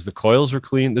unit because the coils were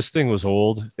clean. This thing was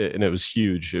old and it was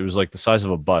huge. It was like the size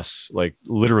of a bus, like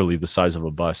literally the size of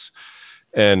a bus.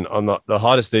 And on the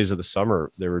hottest days of the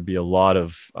summer, there would be a lot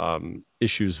of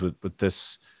issues with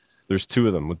this. There's two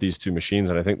of them with these two machines,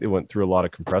 and I think they went through a lot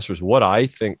of compressors. What I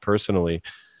think personally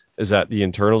is that the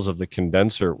internals of the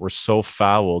condenser were so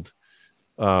fouled,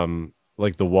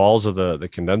 like the walls of the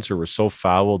condenser were so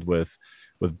fouled with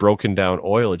broken down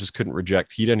oil, it just couldn't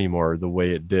reject heat anymore the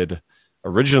way it did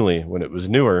originally when it was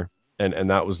newer.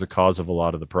 And that was the cause of a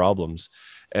lot of the problems.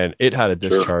 And it had a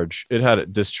discharge. Sure. It had a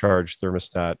discharge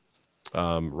thermostat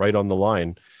right on the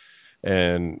line.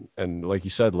 And like you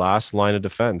said, last line of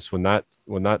defense, when that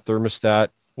thermostat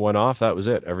went off, that was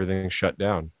it. Everything shut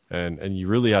down. And you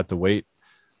really had to wait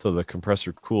till the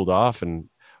compressor cooled off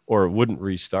or it wouldn't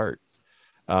restart.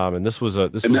 And this was a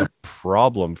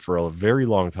problem for a very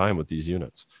long time with these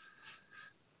units.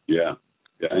 Yeah.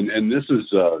 And this is,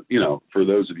 for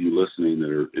those of you listening that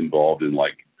are involved in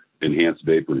like enhanced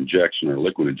vapor injection or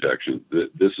liquid injection,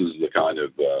 this is the kind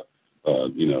of,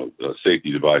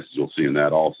 safety devices you'll see in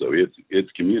that also.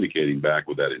 It's communicating back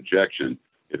with that injection.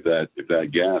 If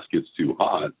that gas gets too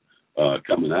hot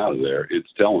coming out of there, it's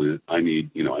telling it, I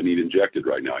need injected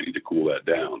right now. I need to cool that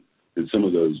down. And some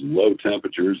of those low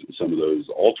temperatures and some of those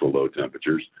ultra low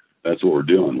temperatures, that's what we're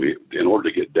doing. In order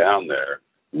to get down there,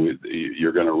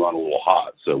 you're going to run a little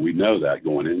hot. So we know that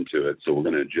going into it. So we're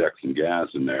going to inject some gas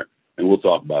in there, and we'll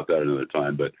talk about that another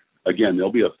time. But again,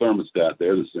 there'll be a thermostat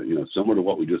there that's, similar to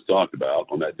what we just talked about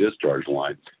on that discharge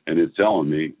line. And it's telling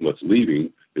me what's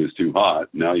leaving is too hot.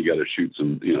 Now you got to shoot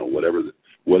some,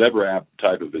 whatever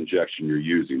type of injection you're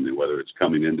using, whether it's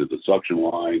coming into the suction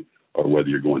line or whether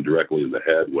you're going directly in the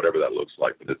head, whatever that looks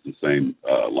like, but it's the same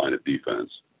line of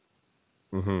defense.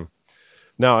 Mm-hmm.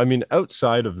 Now, I mean,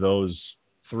 outside of those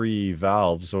 3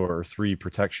 valves or 3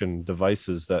 protection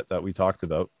devices that we talked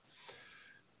about,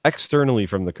 externally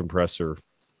from the compressor,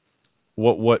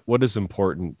 what is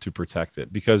important to protect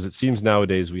it? Because it seems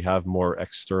nowadays we have more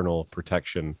external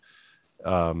protection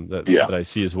that I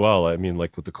see as well. I mean,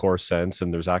 like with the CoreSense,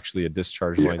 and there's actually a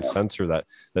discharge line sensor that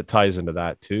ties into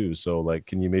that too. So like,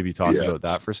 can you maybe talk about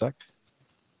that for a sec?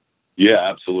 Yeah,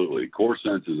 absolutely.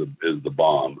 CoreSense is the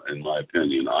bomb, in my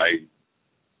opinion.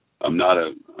 I'm not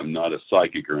a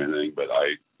psychic or anything, but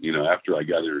after I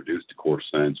got introduced to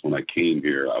CoreSense when I came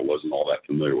here, I wasn't all that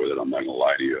familiar with it. I'm not going to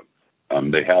lie to you.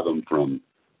 They have them from,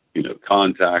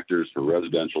 contactors for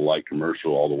residential, light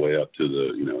commercial, all the way up to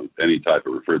the, any type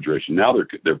of refrigeration. Now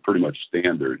they're pretty much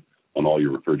standard on all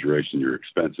your refrigeration, your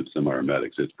expensive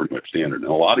semi-hermetics. It's pretty much standard. And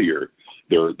a lot of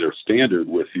they're standard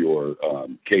with your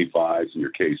K5s and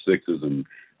your K6s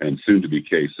and soon to be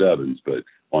K7s, but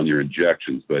on your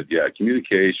injections. But yeah,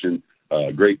 communication,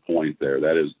 great point there.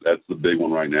 That's the big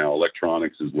one right now.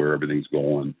 Electronics is where everything's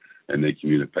going, and they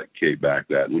communicate back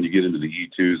that. And when you get into the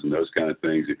E2s and those kind of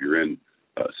things, if you're in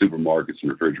supermarkets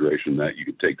and refrigeration, that you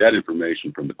can take that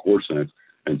information from the CoreSense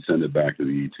and send it back to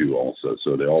the E2 also.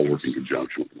 So they all work in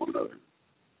conjunction with one another.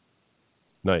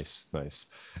 Nice.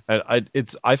 And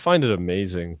I find it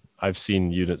amazing. I've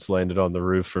seen units landed on the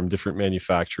roof from different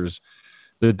manufacturers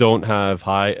that don't have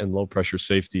high and low pressure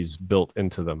safeties built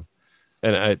into them.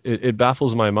 And it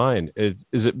baffles my mind. Is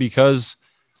it because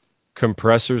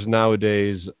compressors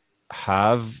nowadays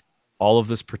have all of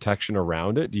this protection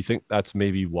around it? Do you think that's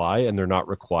maybe why, and they're not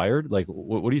required? Like,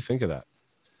 what do you think of that?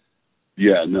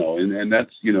 Yeah, no. And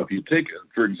that's, if you take,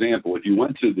 for example, if you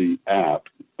went to the app,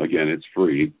 again, it's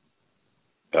free,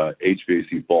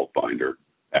 HVAC Fault Finder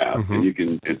app,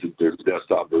 and there's a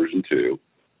desktop version too.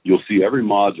 You'll see every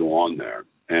module on there,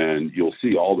 and you'll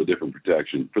see all the different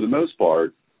protection. For the most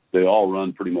part, they all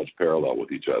run pretty much parallel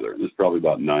with each other. And there's probably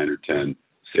about 9 or 10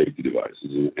 safety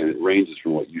devices. And it ranges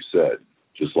from what you said,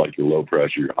 just like your low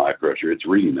pressure, your high pressure. It's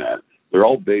reading that. They're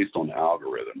all based on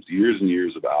algorithms, years and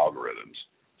years of algorithms.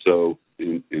 So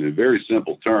in a very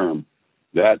simple term,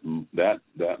 that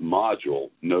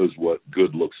module knows what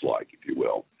good looks like, if you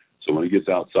will. So when it gets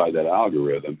outside that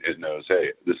algorithm, it knows,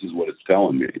 hey, this is what it's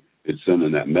telling me. It's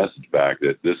sending that message back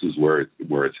that this is where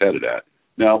it's headed at.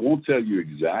 Now, it won't tell you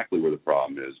exactly where the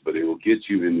problem is, but it will get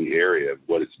you in the area of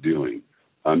what it's doing.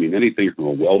 I mean, anything from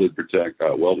a welded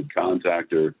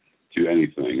contactor to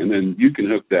anything. And then you can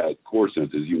hook that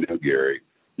CoreSense, as you know, Gary,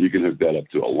 you can hook that up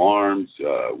to alarms,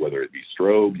 whether it be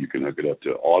strobe. You can hook it up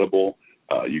to Audible.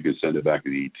 You can send it back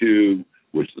to the E2,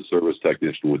 which the service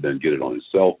technician would then get it on his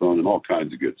cell phone and all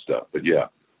kinds of good stuff. But yeah,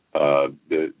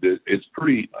 it's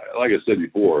pretty, like I said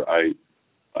before, I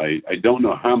don't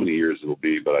know how many years it'll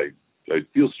be, but I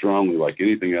feel strongly like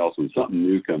anything else, when something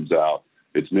new comes out,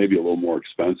 it's maybe a little more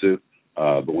expensive.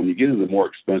 But when you get into the more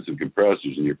expensive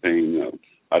compressors and you're paying,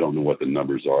 I don't know what the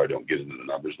numbers are. I don't get into the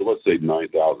numbers, but let's say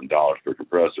 $9,000 per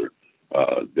compressor.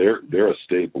 They're a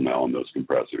staple now on those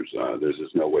compressors. There's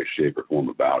just no way, shape, or form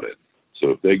about it.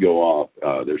 So if they go off,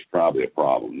 there's probably a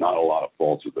problem. Not a lot of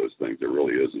faults with those things. There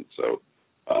really isn't. So,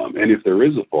 and if there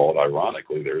is a fault,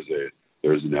 ironically,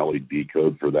 there's an LED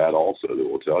code for that also that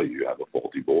will tell you have a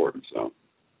faulty board. So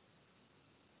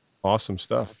awesome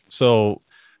stuff. So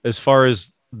as far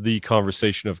as the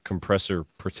conversation of compressor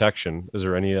protection, is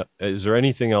there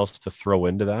anything else to throw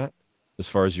into that as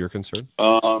far as you're concerned?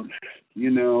 They're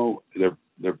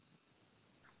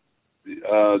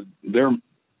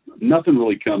nothing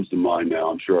really comes to mind now.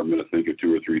 I'm sure I'm going to think of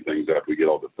 2 or 3 things after we get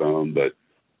off the phone, but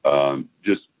I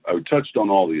touched on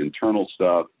all the internal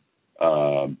stuff.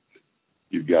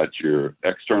 You've got your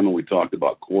external. We talked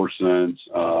about CoreSense.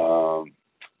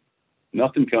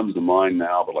 Nothing comes to mind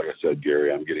now, but like I said,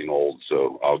 Gary, I'm getting old,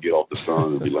 so I'll get off the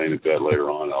phone and be laying in bed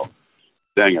later on. I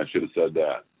should have said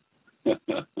that.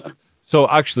 So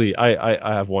actually,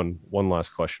 I have one last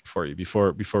question for you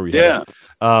before we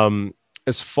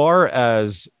as far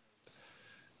as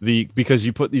because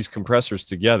you put these compressors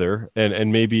together,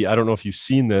 and maybe, I don't know if you've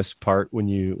seen this part when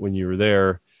you were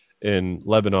there in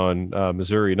Lebanon,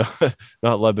 Missouri,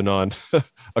 not Lebanon,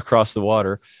 across the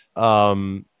water.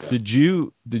 Did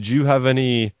you have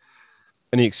any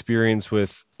experience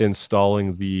with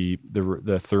installing the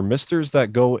thermistors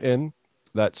that go in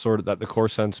that the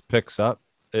CoreSense picks up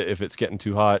if it's getting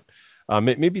too hot?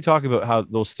 Maybe talk about how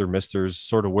those thermistors,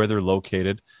 sort of where they're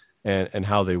located and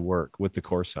how they work with the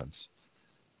CoreSense.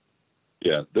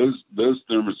 Yeah, those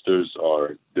thermistors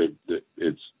are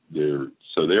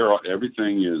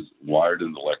everything is wired,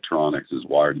 and the electronics is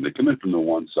wired, and they come in from the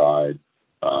one side.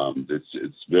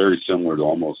 It's very similar to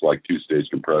almost like 2-stage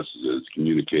compressors. It's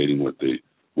communicating with the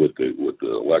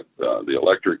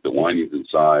electric, the windings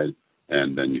inside,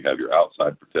 and then you have your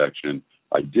outside protection.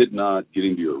 I did not,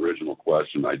 getting to your original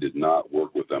question, I did not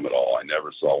work with them at all. I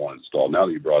never saw one installed. Now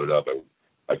that you brought it up,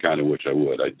 I kind of wish I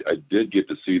would. I did get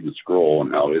to see the scroll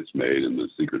and how it's made and the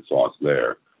secret sauce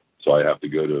there. So I have to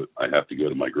go to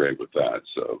my grave with that.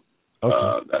 So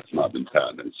okay. That's not been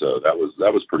patented. So that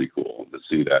was pretty cool to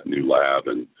see that new lab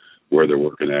and where they're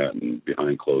working at and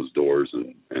behind closed doors.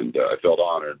 And I felt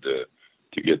honored to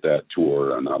get that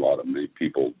tour. And not a lot of many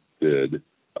people did.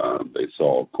 They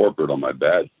saw corporate on my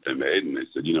badge they made, and they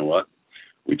said, you know what,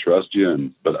 we trust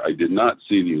you. But I did not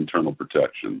see the internal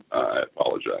protection. I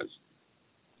apologize.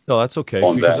 No, that's okay.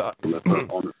 On the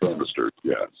thermistor,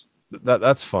 yes.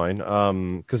 That's fine.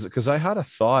 Because I had a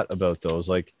thought about those.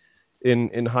 Like in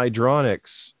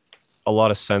hydronics, a lot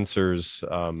of sensors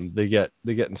they get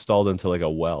installed into like a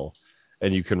well,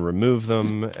 and you can remove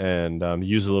them and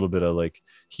use a little bit of like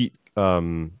heat,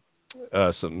 some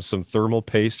thermal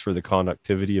paste for the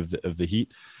conductivity of the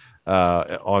heat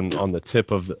on the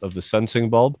tip of the sensing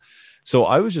bulb. So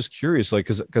I was just curious, like,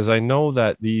 because I know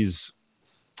that these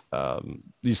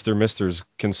thermistors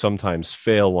can sometimes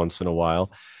fail once in a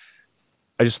while.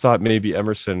 I just thought maybe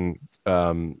Emerson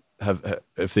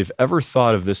if they've ever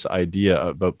thought of this idea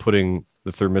about putting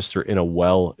the thermistor in a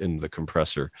well in the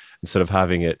compressor instead of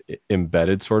having it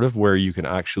embedded, sort of where you can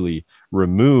actually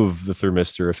remove the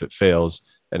thermistor if it fails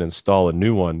and install a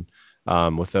new one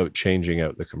without changing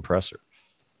out the compressor.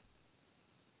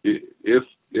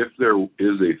 If there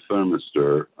is a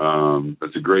thermistor,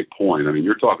 that's a great point. I mean,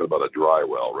 you're talking about a dry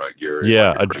well, right, Gary?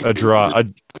 Yeah, Like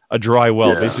a dry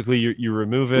well. Yeah. Basically, you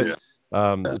remove it,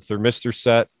 the thermistor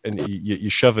set, and you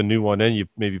shove a new one in. You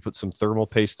maybe put some thermal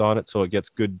paste on it so it gets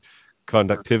good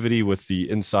conductivity with the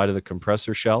inside of the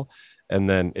compressor shell, and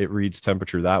then it reads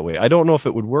temperature that way. I don't know if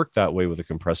it would work that way with a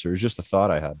compressor. It's just a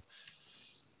thought I had.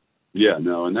 Yeah,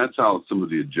 no, and that's how some of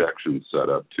the ejection's set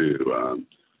up too.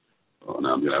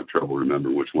 Now I'm going to have trouble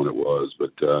remembering which one it was,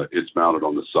 but it's mounted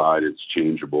on the side. It's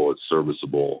changeable. It's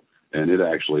serviceable. And it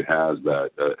actually has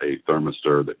that a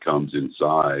thermistor that comes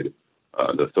inside.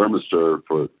 The thermistor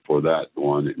for that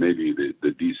one, it may be the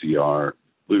DCR. I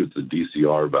believe it's the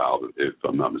DCR valve, if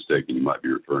I'm not mistaken, you might be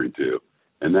referring to.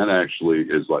 And that actually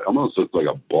is like, almost looks like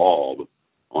a bulb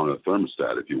on a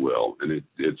thermostat, if you will. And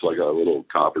it's like a little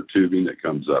copper tubing that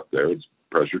comes up there. It's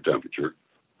pressure temperature.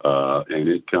 And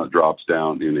it kind of drops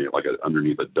down in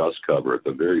underneath a dust cover at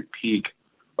the very peak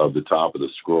of the top of the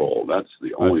scroll. That's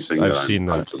the only thing that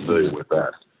I'm familiar with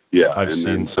that. Yeah,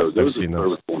 so those are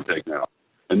serviceable and taken out.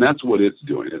 And that's what it's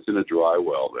doing. It's in a dry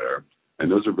well there.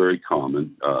 And those are very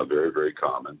common, very, very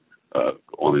common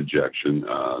on injection.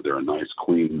 They're a nice,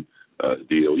 clean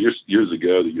deal. Years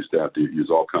ago, they used to have to use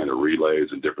all kind of relays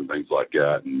and different things like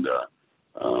that. And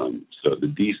so the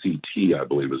DCT, I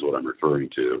believe, is what I'm referring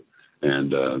to.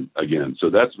 And again, so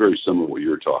that's very similar to what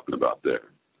you're talking about there.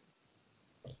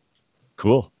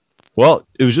 Cool. Well,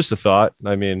 it was just a thought.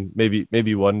 I mean,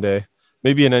 maybe one day,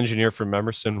 maybe an engineer from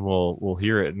Emerson will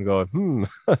hear it and go,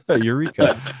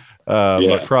 eureka.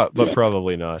 But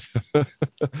probably not.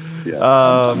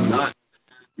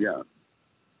 Yeah.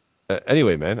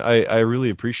 Anyway, man, I really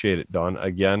appreciate it, Don.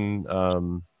 Again,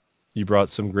 you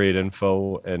brought some great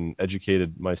info and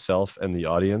educated myself and the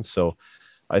audience. So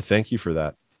I thank you for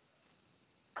that.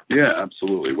 Yeah,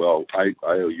 absolutely. Well, I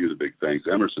owe you the big thanks.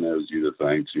 Emerson owes you the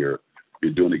thanks. You're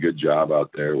doing a good job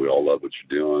out there. We all love what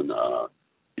you're doing.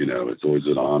 It's always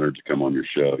an honor to come on your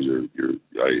show. You do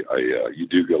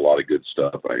a lot of good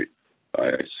stuff. I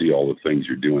see all the things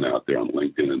you're doing out there on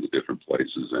LinkedIn and the different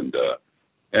places, and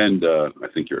I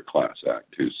think you're a class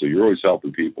act too. So you're always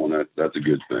helping people, and that's a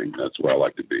good thing. That's where I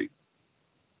like to be.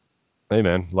 Hey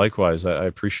man, likewise. I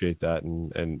appreciate that.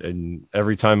 And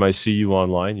every time I see you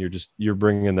online, you're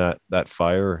bringing that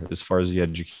fire as far as the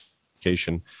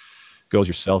education goes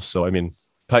yourself. So, I mean,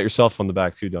 pat yourself on the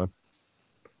back too, Don.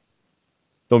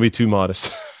 Don't be too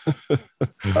modest.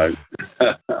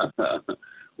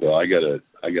 Well, I gotta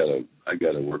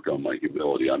work on my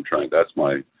humility. I'm trying. That's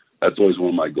always one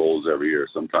of my goals every year.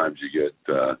 Sometimes you get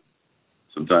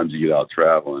out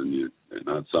traveling, and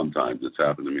not sometimes, it's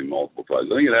happened to me multiple times.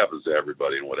 I think it happens to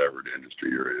everybody in whatever industry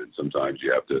you're in. Sometimes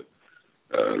you have to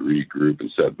regroup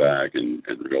and set back and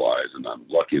realize, and I'm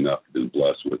lucky enough to be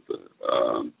blessed with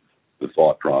the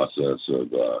thought process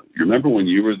of, you remember when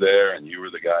you were there and you were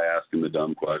the guy asking the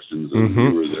dumb questions and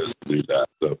you were this and do that.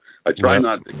 So I try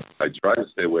to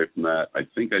stay away from that. I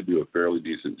think I do a fairly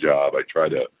decent job. I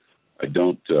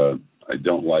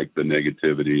don't like the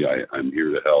negativity. I'm here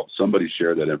to help. Somebody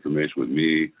share that information with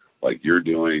me like you're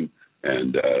doing.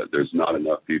 And there's not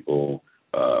enough people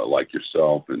like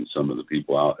yourself and some of the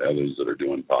others that are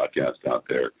doing podcasts out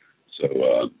there.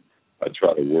 So I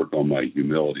try to work on my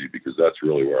humility because that's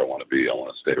really where I want to be. I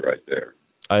want to stay right there.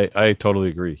 I totally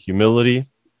agree. Humility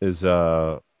is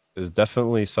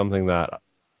definitely something that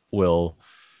will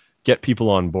get people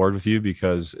on board with you,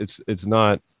 because it's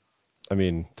not, I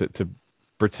mean, to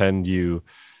pretend you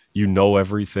know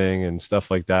everything and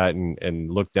stuff like that,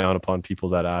 and look down upon people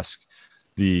that ask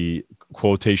the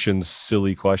quotations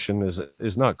silly question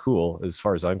is not cool as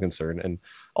far as I'm concerned. And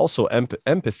also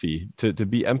empathy, to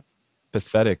be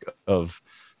empathetic of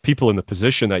people in the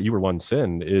position that you were once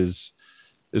in is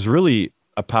really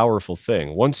a powerful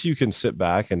thing. Once you can sit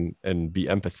back and be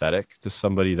empathetic to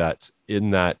somebody that's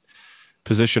in that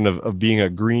position of being a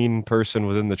green person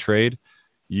within the trade,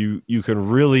 you can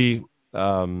really,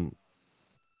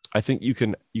 I think you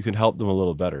can help them a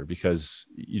little better, because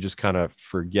you just kind of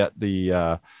forget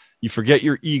you forget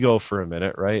your ego for a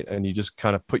minute, right? And you just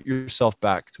kind of put yourself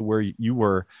back to where you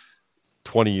were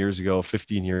 20 years ago,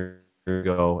 15 years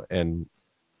ago. And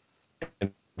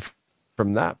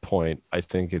from that point, I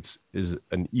think is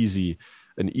an easy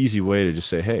way to just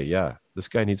say, hey, yeah, this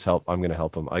guy needs help. I'm going to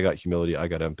help him. I got humility. I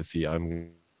got empathy.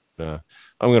 I'm going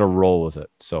to roll with it.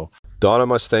 So Don, I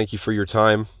must thank you for your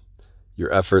time,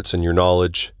 your efforts, and your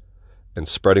knowledge, and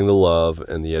spreading the love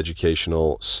and the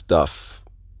educational stuff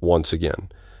once again.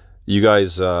 You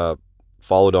guys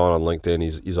follow Don on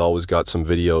LinkedIn. He's always got some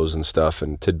videos and stuff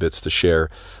and tidbits to share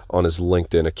on his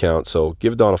LinkedIn account. So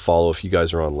give Don a follow if you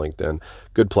guys are on LinkedIn.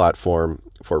 Good platform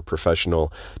for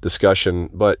professional discussion.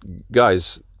 But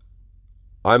guys,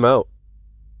 I'm out.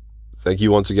 Thank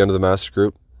you once again to the Master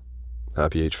Group.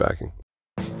 Happy HVACing.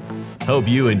 Hope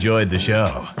you enjoyed the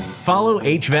show. Follow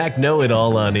HVAC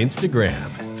Know-It-All on Instagram,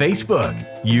 Facebook,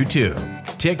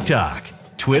 YouTube, TikTok,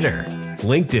 Twitter,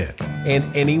 LinkedIn, and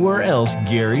anywhere else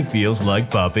Gary feels like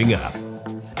popping up.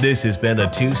 This has been a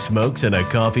Two Smokes and a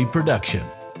Coffee production.